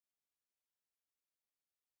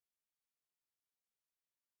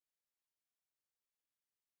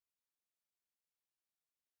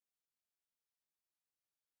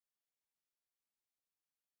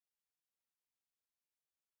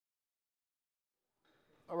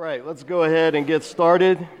All right, let's go ahead and get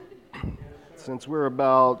started. Since we're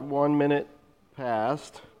about 1 minute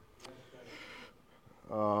past,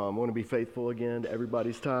 I want to be faithful again to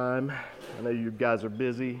everybody's time. I know you guys are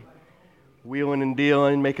busy, wheeling and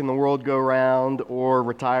dealing, making the world go round, or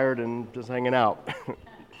retired and just hanging out.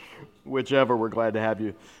 Whichever, we're glad to have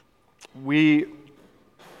you. We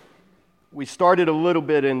started a little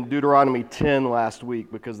bit in Deuteronomy 10 last week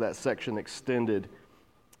because that section extended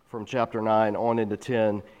from chapter 9 on into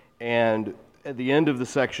 10. And at the end of the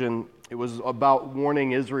section, it was about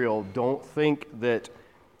warning Israel, don't think that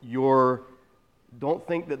the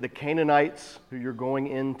Canaanites who you're going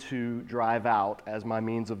in to drive out as my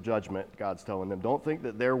means of judgment, God's telling them, don't think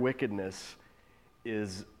that their wickedness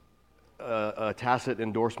is a tacit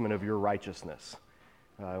endorsement of your righteousness.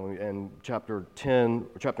 And chapter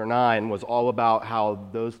 9 was all about how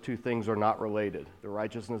those two things are not related. The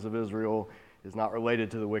righteousness of Israel is not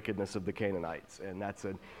related to the wickedness of the Canaanites. And that's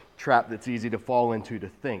a trap that's easy to fall into, to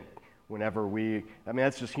think whenever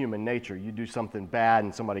that's just human nature. You do something bad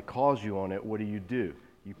and somebody calls you on it, what do?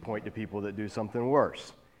 You point to people that do something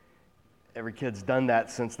worse. Every kid's done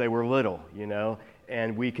that since they were little,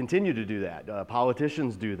 and we continue to do that.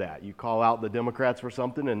 Politicians do that. You call out the Democrats for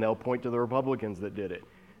something and they'll point to the Republicans that did it.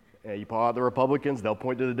 You call out the Republicans, they'll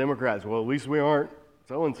point to the Democrats. Well, at least we aren't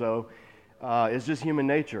so-and-so. It's just human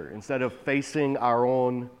nature. Instead of facing our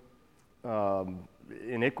own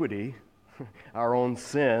iniquity, our own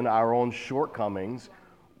sin, our own shortcomings,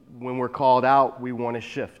 when we're called out, we want to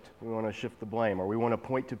shift. We want to shift the blame, or we want to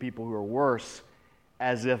point to people who are worse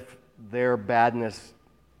as if their badness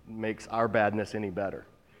makes our badness any better.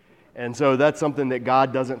 And so that's something that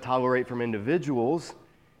God doesn't tolerate from individuals,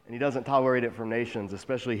 and He doesn't tolerate it from nations,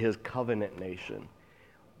 especially His covenant nation.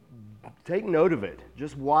 Take note of it.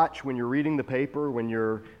 Just watch when you're reading the paper, when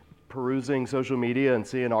you're perusing social media and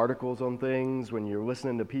seeing articles on things, when you're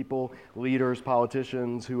listening to people, leaders,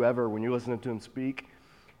 politicians, whoever, when you're listening to them speak.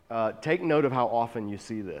 Take note of how often you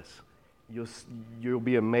see this. You'll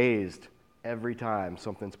be amazed every time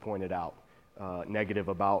something's pointed out negative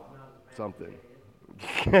about something.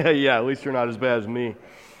 Yeah, at least you're not as bad as me.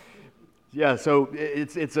 Yeah, so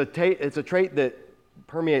it's a trait that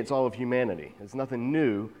permeates all of humanity. It's nothing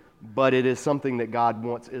new, but it is something that God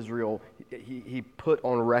wants Israel, He put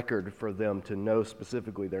on record for them to know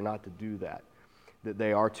specifically they're not to do that. That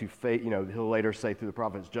they are to face, He'll later say through the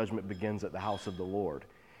prophets, judgment begins at the house of the Lord.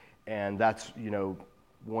 And that's,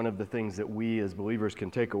 one of the things that we as believers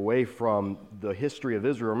can take away from the history of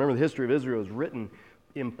Israel. Remember, the history of Israel is written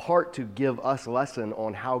in part to give us a lesson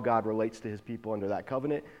on how God relates to His people under that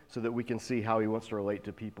covenant, so that we can see how He wants to relate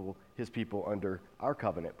to His people under our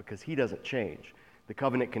covenant, because He doesn't change. The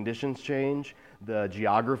covenant conditions change, the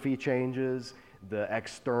geography changes, the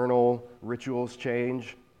external rituals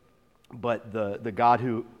change, but the God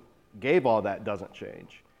who gave all that doesn't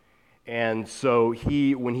change. And so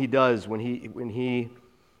when he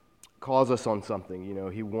calls us on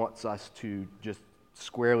something, He wants us to just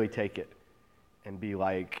squarely take it and be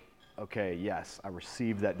like, okay, yes, I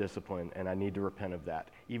received that discipline and I need to repent of that.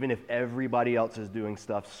 Even if everybody else is doing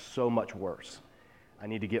stuff so much worse, I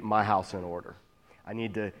need to get my house in order. I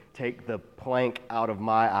need to take the plank out of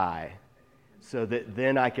my eye so that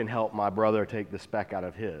then I can help my brother take the speck out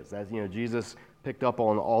of his. As Jesus picked up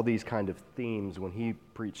on all these kind of themes when He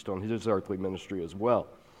preached on His earthly ministry as well.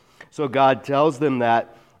 So God tells them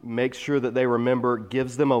that, makes sure that they remember,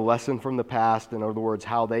 gives them a lesson from the past, in other words,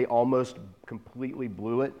 how they almost completely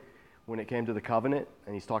blew it when it came to the covenant.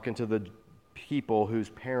 And He's talking to the people whose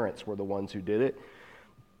parents were the ones who did it.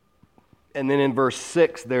 And then in verse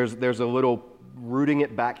 6, there's a little rooting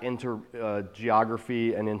it back into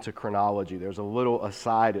geography and into chronology. There's a little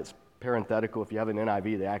aside. It's parenthetical. If you have an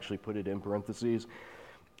NIV, they actually put it in parentheses.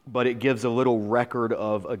 But it gives a little record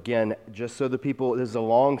of, again, just so the people, this is a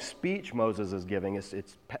long speech Moses is giving.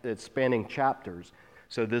 It's spanning chapters.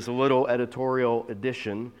 So there's a little editorial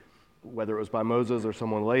addition, whether it was by Moses or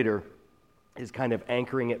someone later, is kind of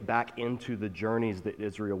anchoring it back into the journeys that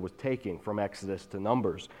Israel was taking from Exodus to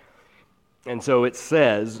Numbers. And so it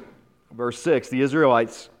says, verse 6, the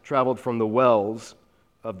Israelites traveled from the wells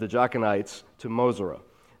of the Jachanites to Mosera.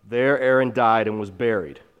 There Aaron died and was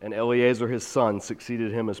buried, and Eleazar his son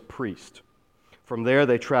succeeded him as priest. From there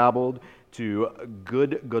they traveled to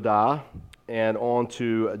Gudgodah and on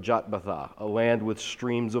to Jotbathah, a land with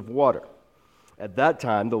streams of water. At that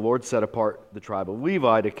time the Lord set apart the tribe of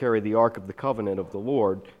Levi to carry the ark of the covenant of the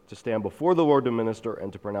Lord, to stand before the Lord to minister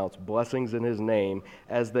and to pronounce blessings in His name,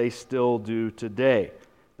 as they still do today.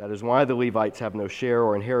 That is why the Levites have no share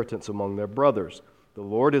or inheritance among their brothers. The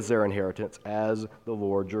Lord is their inheritance, as the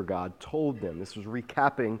Lord your God told them. This was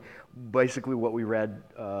recapping basically what we read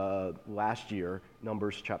last year,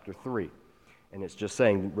 Numbers chapter 3. And it's just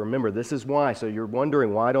saying, remember, this is why. So you're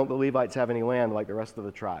wondering, why don't the Levites have any land like the rest of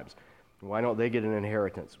the tribes? Why don't they get an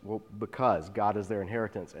inheritance? Well, because God is their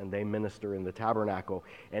inheritance, and they minister in the tabernacle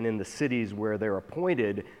and in the cities where they're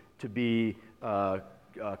appointed to be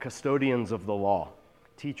custodians of the law,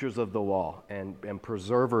 teachers of the law, and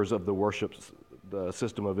preservers of the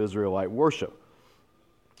system of Israelite worship.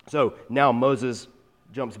 So now Moses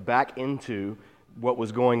jumps back into what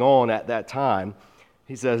was going on at that time.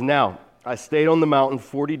 He says, "Now I stayed on the mountain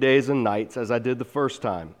 40 days and nights as I did the first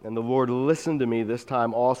time, and the Lord listened to me this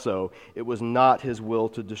time also. It was not his will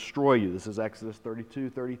to destroy you." This is Exodus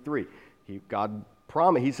 32:33. God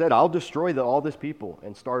promised, he said, "I'll destroy all this people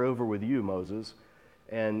and start over with you, Moses."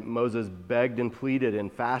 And Moses begged and pleaded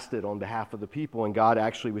and fasted on behalf of the people, and God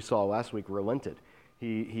actually, we saw last week, relented.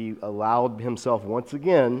 He allowed himself once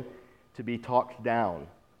again to be talked down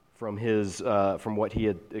from what he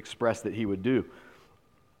had expressed that he would do.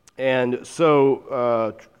 And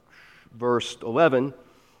so, verse 11,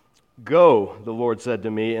 "Go, the Lord said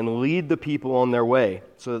to me, and lead the people on their way,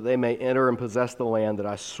 so that they may enter and possess the land that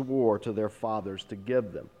I swore to their fathers to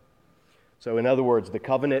give them." So in other words, the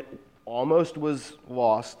covenant almost was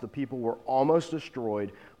lost. The people were almost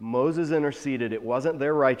destroyed. Moses interceded. It wasn't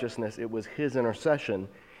their righteousness. It was his intercession.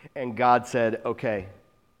 And God said, "Okay,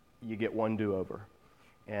 you get one do-over,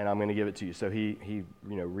 and I'm going to give it to you." So he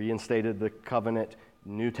reinstated the covenant,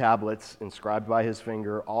 new tablets inscribed by his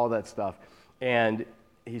finger, all that stuff. And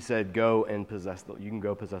he said, "Go and you can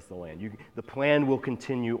go possess the land. The plan will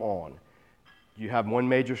continue on. You have one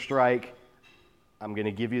major strike. I'm going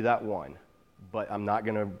to give you that one, but I'm not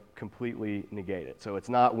going to completely negate it." So it's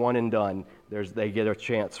not one and done. They get a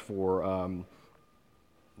chance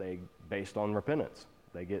based on repentance.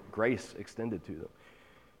 They get grace extended to them.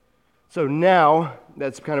 So now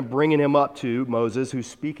that's kind of bringing him up to Moses, who's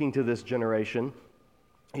speaking to this generation.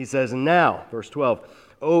 He says, "Now," verse 12,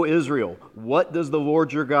 "O Israel, what does the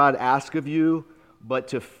Lord your God ask of you but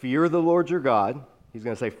to fear the Lord your God?" He's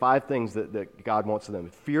going to say 5 things that God wants of them.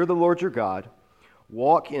 Fear the Lord your God,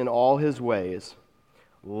 walk in all his ways,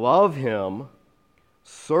 love him,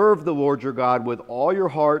 serve the Lord your God with all your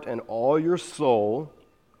heart and all your soul,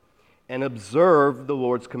 and observe the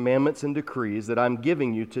Lord's commandments and decrees that I'm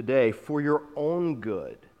giving you today for your own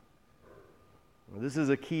good. This is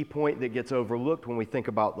a key point that gets overlooked when we think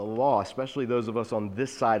about the law, especially those of us on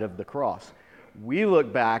this side of the cross. We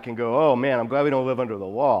look back and go, "Oh man, I'm glad we don't live under the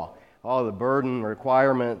law. All the burden,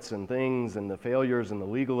 requirements, and things, and the failures, and the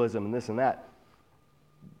legalism, and this and that."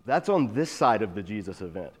 That's on this side of the Jesus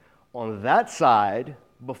event. On that side,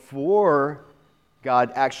 before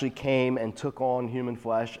God actually came and took on human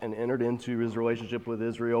flesh and entered into his relationship with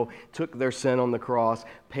Israel, took their sin on the cross,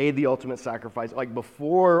 paid the ultimate sacrifice, like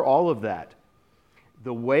before all of that,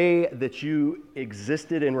 the way that you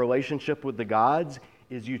existed in relationship with the gods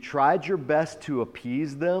is you tried your best to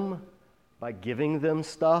appease them by giving them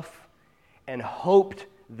stuff and hoped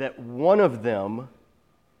that one of them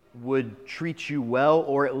would treat you well,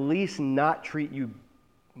 or at least not treat you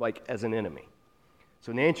like as an enemy. So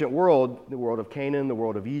in the ancient world, the world of Canaan, the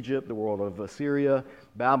world of Egypt, the world of Assyria,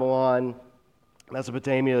 Babylon,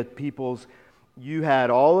 Mesopotamia peoples, you had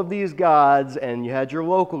all of these gods and you had your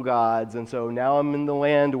local gods. And so now I'm in the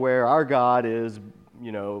land where our God is,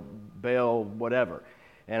 Baal whatever.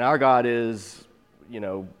 And our God is,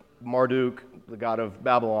 Marduk, the god of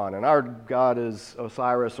Babylon. And our God is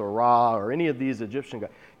Osiris or Ra or any of these Egyptian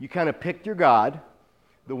gods. You kind of picked your God,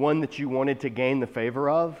 the one that you wanted to gain the favor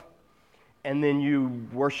of, and then you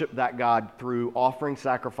worship that God through offering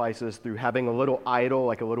sacrifices, through having a little idol,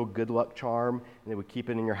 like a little good luck charm, and they would keep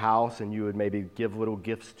it in your house, and you would maybe give little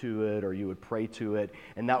gifts to it, or you would pray to it,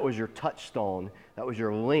 and that was your touchstone. That was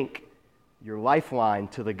your link, your lifeline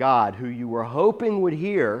to the God who you were hoping would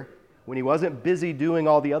hear when he wasn't busy doing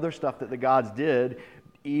all the other stuff that the gods did,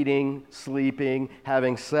 eating, sleeping,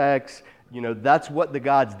 having sex. That's what the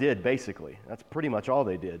gods did, basically. That's pretty much all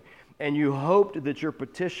they did. And you hoped that your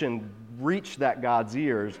petition reached that God's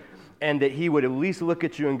ears and that he would at least look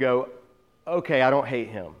at you and go, "Okay, I don't hate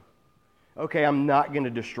him. Okay, I'm not going to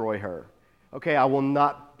destroy her. Okay, I will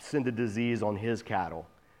not send a disease on his cattle.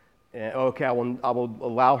 Okay, I will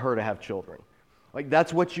allow her to have children." Like,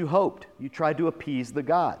 that's what you hoped. You tried to appease the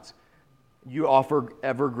gods. You offer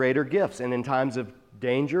ever greater gifts, and in times of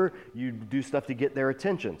danger, you do stuff to get their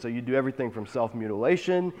attention. So you do everything from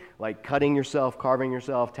self-mutilation, like cutting yourself, carving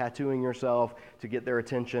yourself, tattooing yourself to get their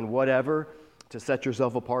attention, whatever, to set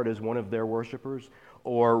yourself apart as one of their worshipers,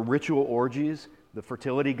 or ritual orgies the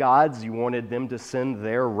fertility gods, you wanted them to send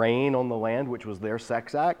their rain on the land, which was their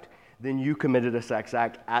sex act, then you committed a sex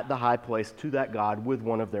act at the high place to that god with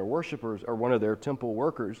one of their worshipers or one of their temple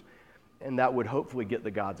workers, and that would hopefully get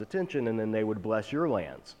the god's attention, and then they would bless your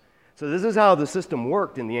lands. So this is how the system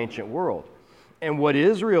worked in the ancient world. And what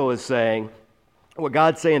Israel is saying, what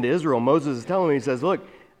God's saying to Israel, Moses is telling him, he says, look,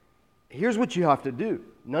 here's what you have to do.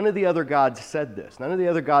 None of the other gods said this. None of the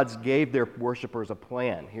other gods gave their worshipers a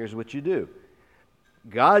plan. Here's what you do.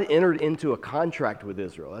 God entered into a contract with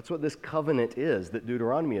Israel. That's what this covenant is, that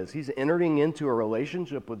Deuteronomy is. He's entering into a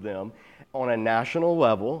relationship with them on a national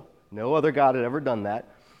level. No other God had ever done that.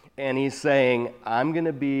 And he's saying, I'm going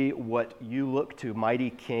to be what you look to mighty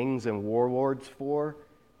kings and warlords for,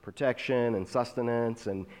 protection and sustenance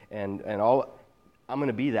and all. I'm going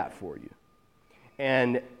to be that for you.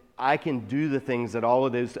 And I can do the things that all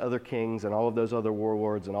of those other kings and all of those other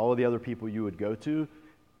warlords and all of the other people you would go to,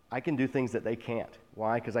 I can do things that they can't.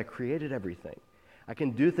 Why? Because I created everything. I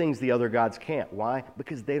can do things the other gods can't. Why?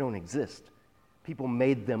 Because they don't exist. People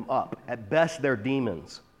made them up. At best, they're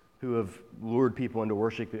demons who have lured people into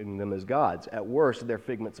worshiping them as gods. At worst, they're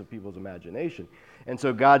figments of people's imagination. And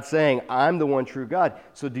so God's saying, I'm the one true God.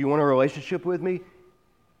 So do you want a relationship with me?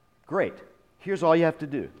 Great. Here's all you have to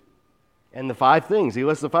do. And the 5 things, he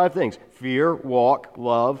lists the 5 things: fear, walk,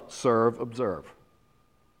 love, serve, observe.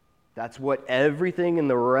 That's what everything in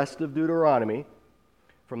the rest of Deuteronomy,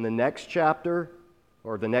 from the next chapter,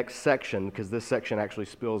 or the next section, because this section actually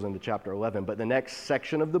spills into chapter 11, but the next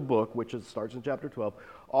section of the book, which starts in chapter 12,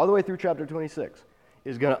 all the way through chapter 26,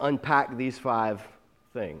 is going to unpack these 5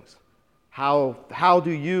 things. How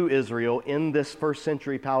do you, Israel, in this first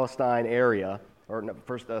century Palestine area, or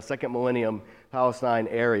second millennium Palestine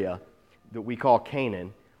area that we call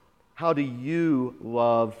Canaan, how do you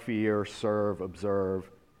love, fear, serve, observe?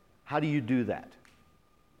 How do you do that?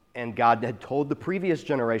 And God had told the previous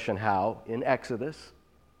generation how in Exodus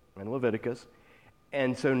and Leviticus,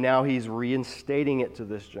 and so now he's reinstating it to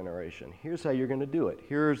this generation. Here's how you're going to do it.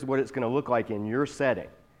 Here's what it's going to look like in your setting.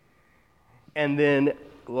 And then,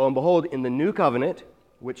 lo and behold, in the new covenant,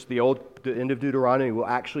 which the end of Deuteronomy will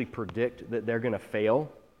actually predict that they're going to fail.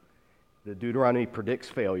 The Deuteronomy predicts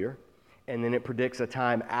failure. And then it predicts a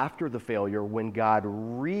time after the failure when God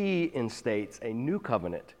reinstates a new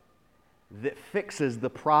covenant that fixes the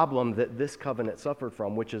problem that this covenant suffered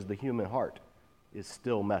from, which is the human heart is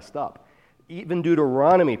still messed up. Even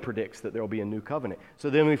Deuteronomy predicts that there will be a new covenant. So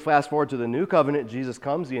then we fast forward to the new covenant. Jesus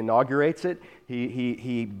comes, he inaugurates it,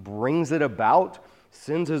 he brings it about,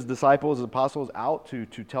 sends his disciples, his apostles out to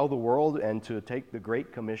tell the world and to take the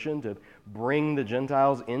Great Commission to bring the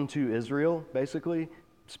Gentiles into Israel, basically,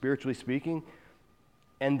 spiritually speaking.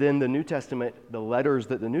 And then the New Testament, the letters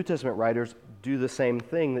that the New Testament writers do the same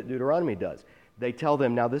thing that Deuteronomy does. They tell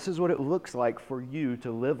them, now this is what it looks like for you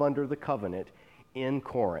to live under the covenant in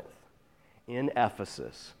Corinth, in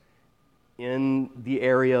Ephesus, in the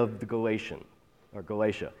area of the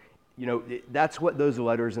Galatia. You know, that's what those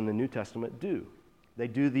letters in the New Testament do. They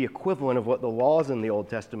do the equivalent of what the laws in the Old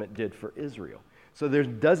Testament did for Israel. So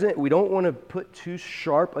we don't want to put too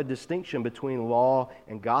sharp a distinction between law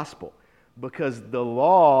and gospel, because the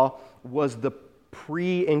law was the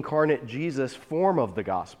pre-incarnate Jesus form of the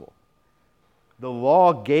gospel. The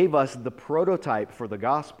law gave us the prototype for the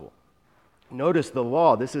gospel. Notice the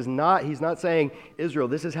law. He's not saying, Israel,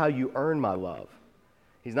 this is how you earn my love.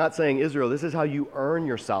 He's not saying, Israel, this is how you earn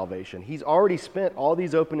your salvation. He's already spent all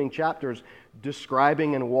these opening chapters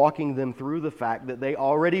describing and walking them through the fact that they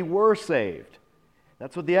already were saved.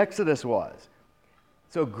 That's what the Exodus was.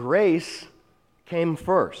 So grace came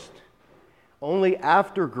first. Only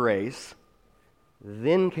after grace,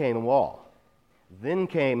 then came law. Then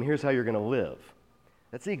came, here's how you're going to live.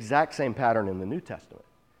 That's the exact same pattern in the New Testament.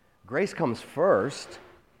 Grace comes first,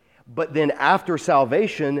 but then after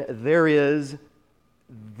salvation, there is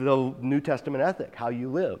the New Testament ethic, how you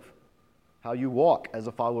live, how you walk as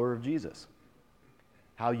a follower of Jesus,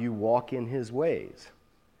 how you walk in his ways.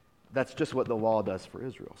 That's just what the law does for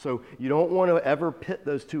Israel. So you don't want to ever pit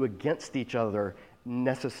those two against each other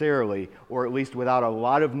necessarily, or at least without a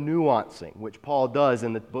lot of nuancing, which Paul does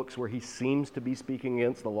in the books where he seems to be speaking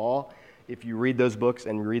against the law. If you read those books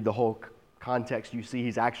and read the whole context, you see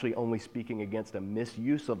he's actually only speaking against a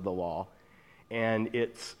misuse of the law and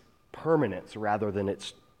its permanence rather than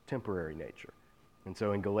its temporary nature. And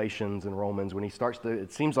so in Galatians and Romans, when he starts to,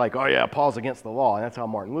 it seems like, oh yeah, Paul's against the law, and that's how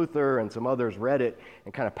Martin Luther and some others read it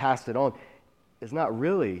and kind of passed it on. It's not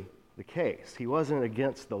really the case. He wasn't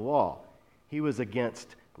against the law. He was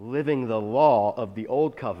against living the law of the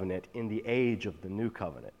old covenant in the age of the new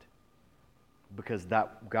covenant, because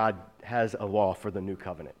that God has a law for the new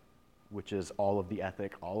covenant. which is all of the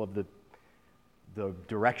ethic, all of the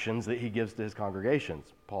directions that he gives to his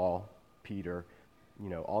congregations. Paul, Peter,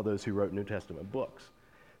 all those who wrote New Testament books.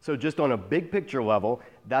 So just on a big picture level,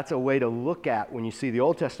 that's a way to look at, when you see the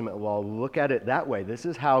Old Testament law, look at it that way. This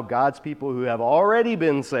is how God's people who have already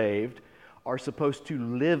been saved are supposed to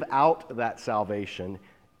live out that salvation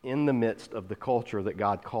in the midst of the culture that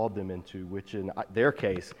God called them into, which in their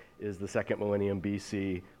case is the 2nd millennium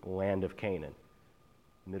BC land of Canaan,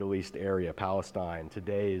 Middle East area, Palestine.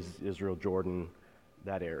 Today is Israel, Jordan,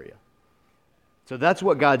 that area. So that's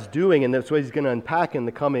what God's doing, and that's what he's going to unpack in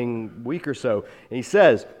the coming week or so. And he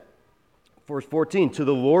says, verse 14, "To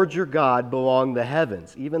the Lord your God belong the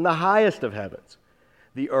heavens, even the highest of heavens,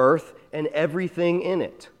 the earth and everything in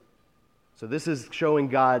it." So this is showing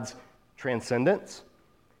God's transcendence.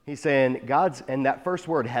 He's saying God's, and that first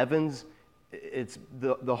word, heavens, it's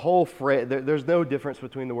the whole phrase. There's no difference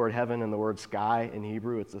between the word heaven and the word sky in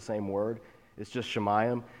Hebrew. It's the same word. It's just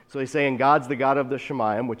Shemayim. So he's saying God's the God of the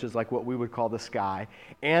Shemayim, which is like what we would call the sky,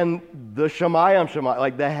 and the Shemayim,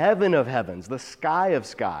 like the heaven of heavens, the sky of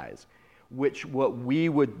skies, which what we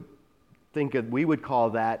would think of, we would call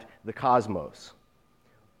that the cosmos,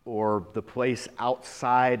 or the place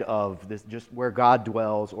outside of this, just where God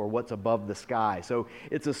dwells, or what's above the sky. So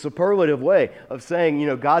it's a superlative way of saying,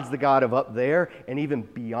 God's the God of up there and even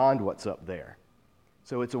beyond what's up there.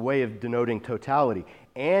 So it's a way of denoting totality.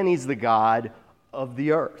 And he's the God of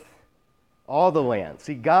the earth, all the land.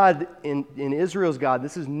 See, God, in Israel's God,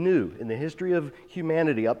 this is new. In the history of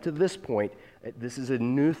humanity up to this point, this is a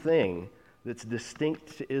new thing that's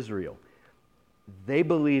distinct to Israel. They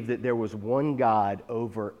believed that there was one God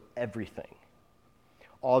over everything.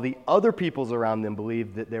 All the other peoples around them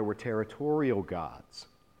believed that there were territorial gods,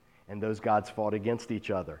 and those gods fought against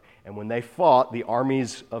each other. And when they fought, the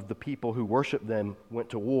armies of the people who worshiped them went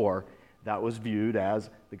to war. That was viewed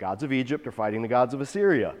as the gods of Egypt are fighting the gods of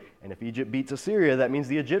Assyria. And if Egypt beats Assyria, that means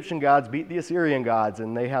the Egyptian gods beat the Assyrian gods,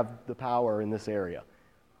 and they have the power in this area.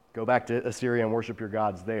 Go back to Assyria and worship your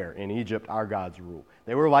gods there. In Egypt, our gods rule.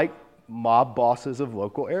 They were like mob bosses of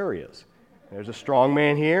local areas. There's a strong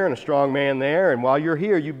man here and a strong man there, and while you're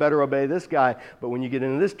here, you better obey this guy. But when you get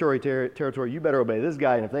into this territory, you better obey this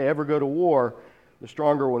guy, and if they ever go to war, the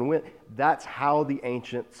stronger one wins. That's how the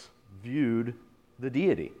ancients viewed the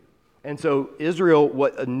deity. And so Israel,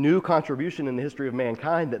 what a new contribution in the history of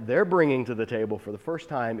mankind that they're bringing to the table for the first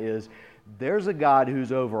time is there's a God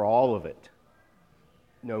who's over all of it.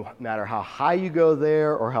 No matter how high you go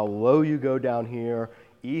there or how low you go down here,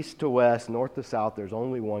 east to west, north to south, there's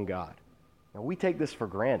only one God. Now, we take this for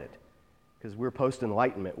granted because we're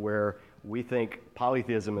post-Enlightenment where we think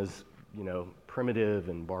polytheism is, primitive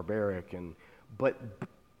and barbaric. But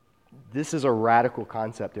this is a radical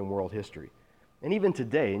concept in world history. And even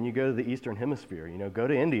today, and you go to the Eastern Hemisphere, go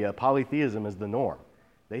to India, polytheism is the norm.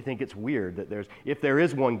 They think it's weird that if there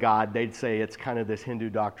is one God, they'd say it's kind of this Hindu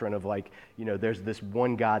doctrine of there's this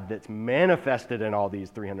one God that's manifested in all these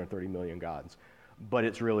 330 million gods. But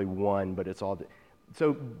it's really one, but it's all.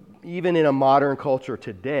 So even in a modern culture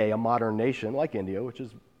today, a modern nation like India, which is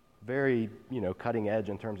very, cutting edge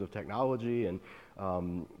in terms of technology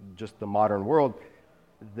and just the modern world,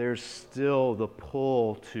 there's still the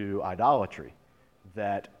pull to idolatry.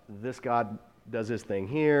 That this God does his thing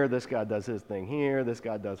here, this God does his thing here, this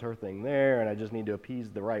God does her thing there, and I just need to appease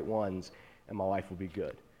the right ones, and my life will be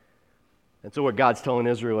good. And so what God's telling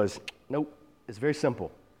Israel is, nope, it's very simple.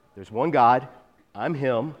 There's one God, I'm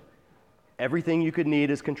him, everything you could need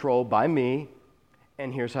is controlled by me,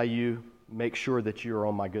 and here's how you make sure that you're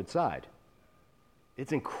on my good side.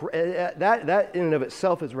 It's that in and of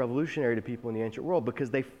itself is revolutionary to people in the ancient world because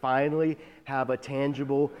they finally have a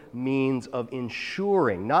tangible means of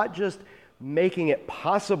ensuring, not just making it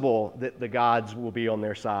possible that the gods will be on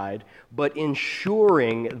their side, but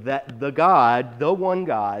ensuring that the one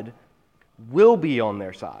God, will be on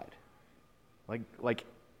their side. Like,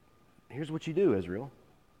 here's what you do, Israel.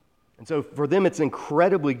 And so for them, it's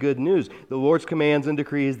incredibly good news. The Lord's commands and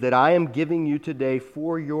decrees that I am giving you today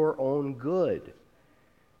for your own good.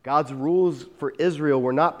 God's rules for Israel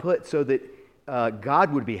were not put so that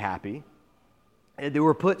God would be happy. They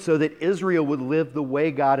were put so that Israel would live the way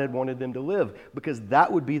God had wanted them to live, because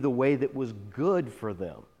that would be the way that was good for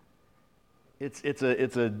them. It's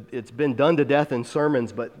been done to death in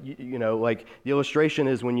sermons, but like the illustration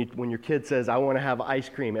is when your kid says, "I want to have ice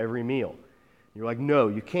cream every meal." You're like, "No,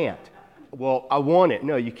 you can't." "Well, I want it."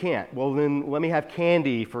 "No, you can't." "Well, then let me have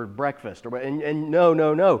candy for breakfast." And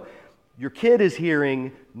no. Your kid is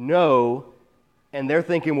hearing no, and they're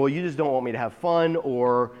thinking, well, you just don't want me to have fun,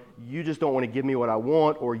 or you just don't want to give me what I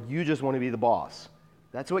want, or you just want to be the boss.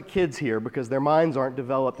 That's what kids hear because their minds aren't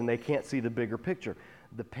developed and they can't see the bigger picture.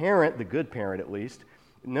 The parent, the good parent at least,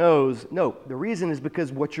 knows, no, the reason is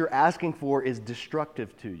because what you're asking for is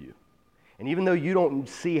destructive to you. And even though you don't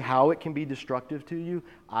see how it can be destructive to you,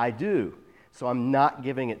 I do. So I'm not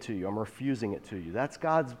giving it to you. I'm refusing it to you. That's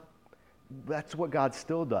what God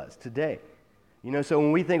still does today. So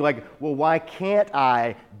when we think like, well, why can't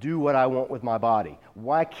I do what I want with my body?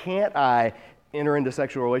 Why can't I enter into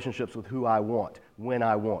sexual relationships with who I want, when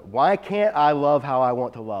I want? Why can't I love how I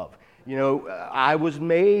want to love? I was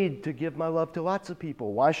made to give my love to lots of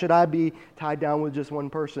people. Why should I be tied down with just one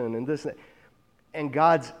person and this? And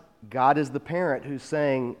God is the parent who's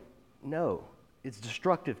saying, no, it's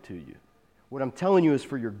destructive to you. What I'm telling you is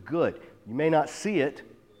for your good. You may not see it,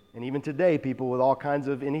 and even today, people with all kinds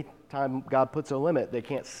of, anytime God puts a limit, they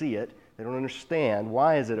can't see it. They don't understand.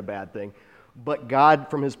 Why is it a bad thing? But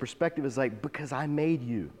God, from his perspective, is like, because I made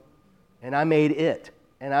you, and I made it,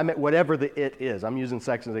 and I made whatever the it is. I'm using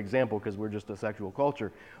sex as an example because we're just a sexual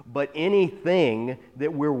culture. But anything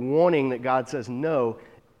that we're wanting that God says no,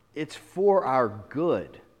 it's for our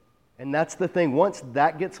good. And that's the thing. Once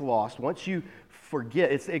that gets lost, once you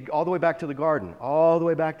forget, all the way back to the garden, all the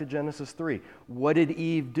way back to Genesis 3. What did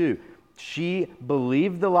Eve do? She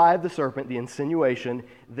believed the lie of the serpent, the insinuation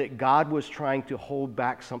that God was trying to hold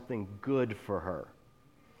back something good for her.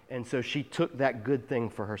 And so she took that good thing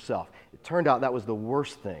for herself. It turned out that was the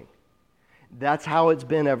worst thing. That's how it's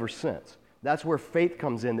been ever since. That's where faith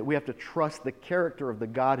comes in, that we have to trust the character of the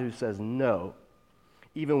God who says no,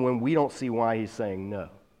 even when we don't see why he's saying no.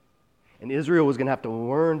 And Israel was going to have to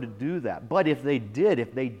learn to do that. But if they did,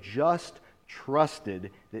 if they just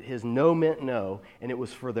trusted that his no meant no, and it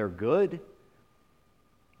was for their good,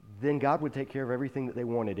 then God would take care of everything that they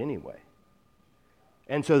wanted anyway.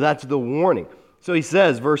 And so that's the warning. So he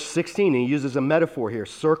says, verse 16, he uses a metaphor here,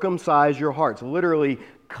 circumcise your hearts. Literally,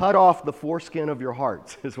 cut off the foreskin of your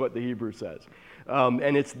hearts, is what the Hebrew says.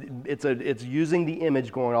 And it's using the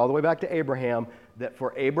image going all the way back to Abraham, that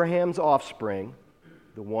for Abraham's offspring,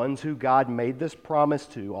 the ones who God made this promise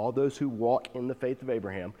to, all those who walk in the faith of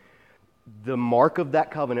Abraham, the mark of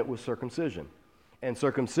that covenant was circumcision. And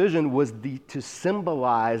circumcision was to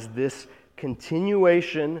symbolize this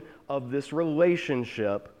continuation of this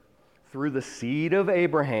relationship through the seed of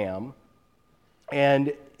Abraham,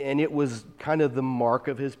 and it was kind of the mark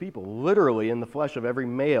of his people, literally in the flesh of every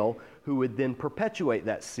male who would then perpetuate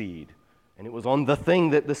that seed. And it was on the thing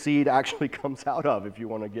that the seed actually comes out of, if you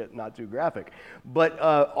want to get not too graphic. But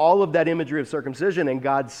all of that imagery of circumcision and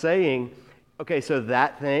God saying, okay, so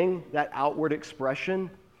that thing, that outward expression,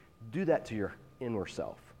 do that to your inner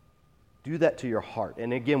self. Do that to your heart.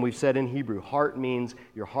 And again, we've said in Hebrew, heart means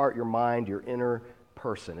your heart, your mind, your inner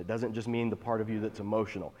person. It doesn't just mean the part of you that's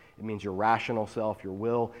emotional. It means your rational self, your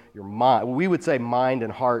will, your mind. We would say mind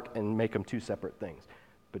and heart and make them two separate things.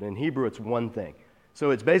 But in Hebrew, it's one thing.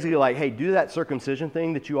 So it's basically like, hey, do that circumcision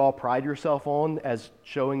thing that you all pride yourself on as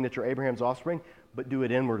showing that you're Abraham's offspring, but do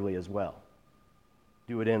it inwardly as well.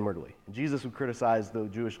 Do it inwardly. And Jesus would criticize the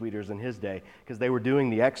Jewish leaders in his day because they were doing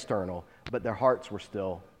the external, but their hearts were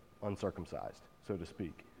still uncircumcised, so to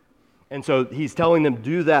speak. And so he's telling them,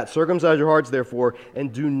 do that. Circumcise your hearts, therefore,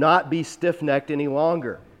 and do not be stiff-necked any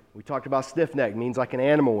longer. We talked about stiff-necked. It means like an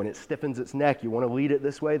animal. When it stiffens its neck, you want to lead it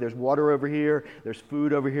this way. There's water over here. There's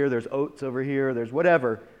food over here. There's oats over here. There's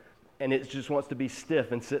whatever. And it just wants to be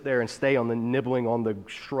stiff and sit there and stay on the nibbling on the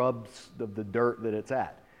shrubs of the dirt that it's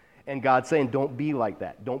at. And God's saying, don't be like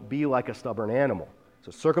that. Don't be like a stubborn animal.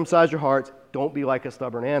 So circumcise your hearts. Don't be like a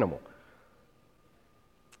stubborn animal.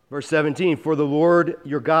 Verse 17, for the Lord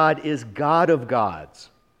your God is God of gods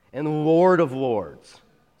and Lord of lords.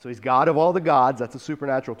 So he's God of all the gods, that's a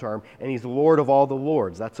supernatural term, and he's Lord of all the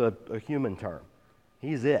lords, that's a human term.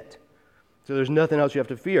 He's it. So there's nothing else you have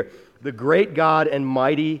to fear. The great God and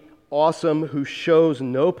mighty, awesome, who shows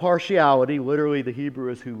no partiality, literally the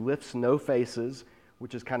Hebrew is who lifts no faces,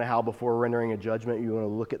 which is kind of how before rendering a judgment you want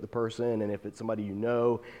to look at the person, and if it's somebody you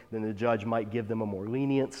know, then the judge might give them a more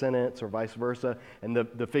lenient sentence or vice versa. And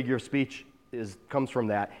the figure of speech comes from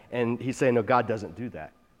that. And he's saying, no, God doesn't do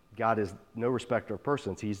that. God is no respecter of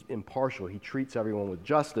persons. He's impartial. He treats everyone with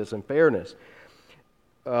justice and fairness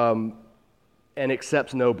and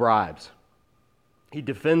accepts no bribes. He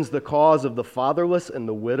defends the cause of the fatherless and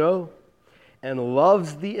the widow and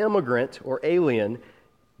loves the immigrant or alien,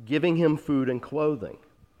 giving him food and clothing.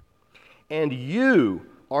 And you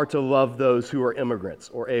are to love those who are immigrants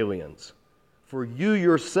or aliens, for you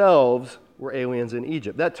yourselves were aliens in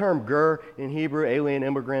Egypt. That term ger in Hebrew, alien,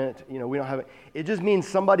 immigrant, we don't have it. It just means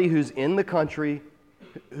somebody who's in the country,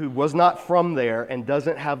 who was not from there and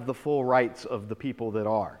doesn't have the full rights of the people that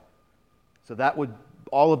are. So that would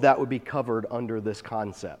all of that would be covered under this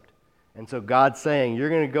concept. And so God's saying, you're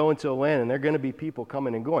going to go into a land and there are going to be people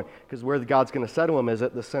coming and going, because where God's going to settle them is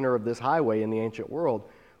at the center of this highway in the ancient world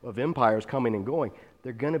of empires coming and going.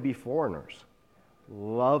 They're going to be foreigners.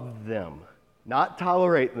 Love them. Not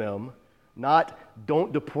tolerate them. Not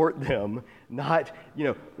don't deport them. Not,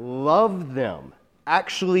 love them.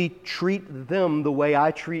 Actually treat them the way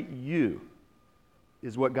I treat you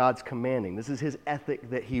is what God's commanding. This is his ethic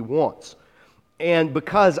that he wants. And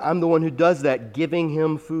because I'm the one who does that, giving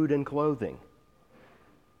him food and clothing.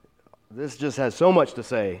 This just has so much to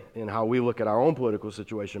say in how we look at our own political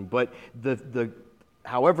situation. But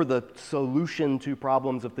however, the solution to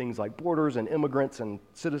problems of things like borders and immigrants and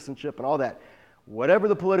citizenship and all that, whatever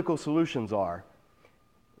the political solutions are,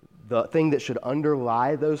 the thing that should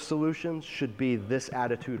underlie those solutions should be this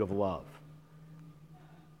attitude of love.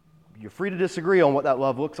 You're free to disagree on what that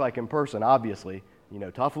love looks like in person, obviously.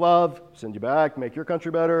 Tough love, send you back, make your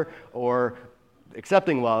country better, or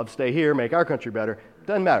accepting love, stay here, make our country better.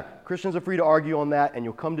 Doesn't matter. Christians are free to argue on that, and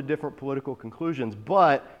you'll come to different political conclusions.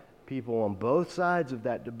 But people on both sides of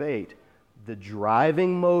that debate, the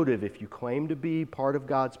driving motive, if you claim to be part of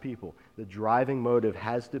God's people, the driving motive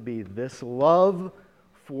has to be this love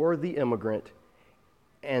for the immigrant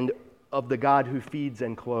and of the God who feeds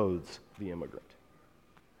and clothes the immigrant.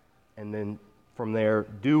 And then from there,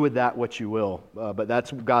 do with that what you will. But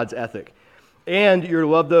that's God's ethic. And you're to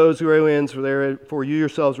love those who are aliens, for you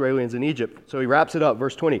yourselves were aliens in Egypt. So he wraps it up,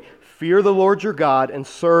 verse 20. Fear the Lord your God and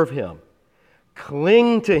serve him.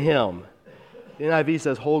 Cling to him. The NIV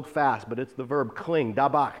says hold fast, but it's the verb cling,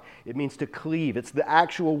 dabak. It means to cleave. It's the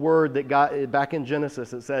actual word that got back in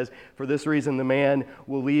Genesis. It says, for this reason the man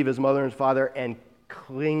will leave his mother and his father and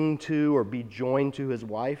cling to or be joined to his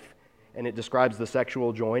wife. And it describes the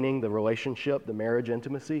sexual joining, the relationship, the marriage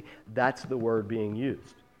intimacy. That's the word being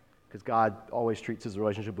used. Because God always treats his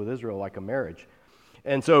relationship with Israel like a marriage.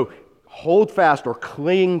 And so hold fast or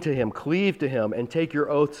cling to him, cleave to him, and take your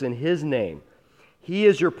oaths in his name. He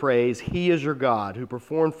is your praise. He is your God who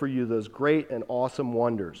performed for you those great and awesome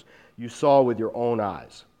wonders you saw with your own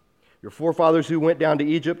eyes. Your forefathers who went down to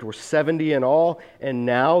Egypt were 70 in all, and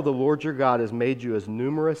now the Lord your God has made you as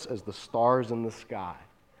numerous as the stars in the sky.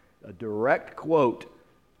 A direct quote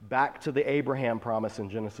back to the Abraham promise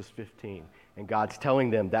in Genesis 15. And God's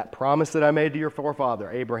telling them, that promise that I made to your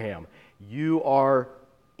forefather, Abraham, you are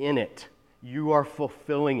in it. You are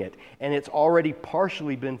fulfilling it. And it's already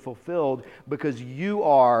partially been fulfilled because you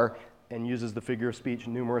are, and uses the figure of speech,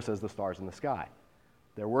 numerous as the stars in the sky.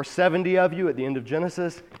 There were 70 of you at the end of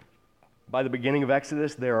Genesis. By the beginning of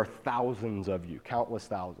Exodus, there are thousands of you, countless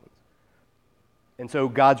thousands. And so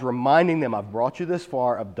God's reminding them, I've brought you this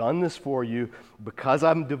far, I've done this for you, because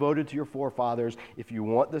I'm devoted to your forefathers. If you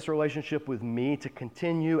want this relationship with me to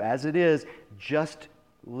continue as it is, just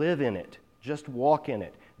live in it. Just walk in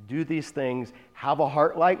it. Do these things. Have a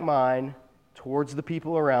heart like mine towards the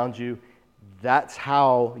people around you. That's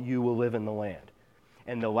how you will live in the land.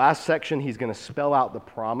 And the last section, he's going to spell out the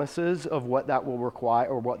promises of what that will require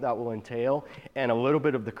or what that will entail, and a little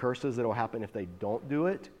bit of the curses that will happen if they don't do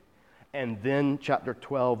it. And then chapter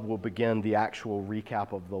 12 will begin the actual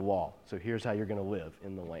recap of the law. So here's how you're going to live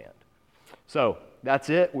in the land. So that's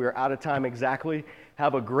it. We're out of time exactly.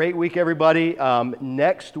 Have a great week, everybody.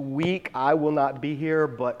 Next week, I will not be here,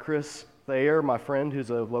 but Chris Thayer, my friend who's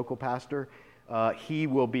a local pastor, he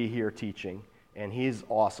will be here teaching, and he's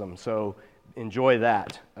awesome. So enjoy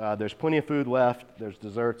that. There's plenty of food left. There's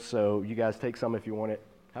desserts, so you guys take some if you want it.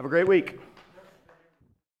 Have a great week.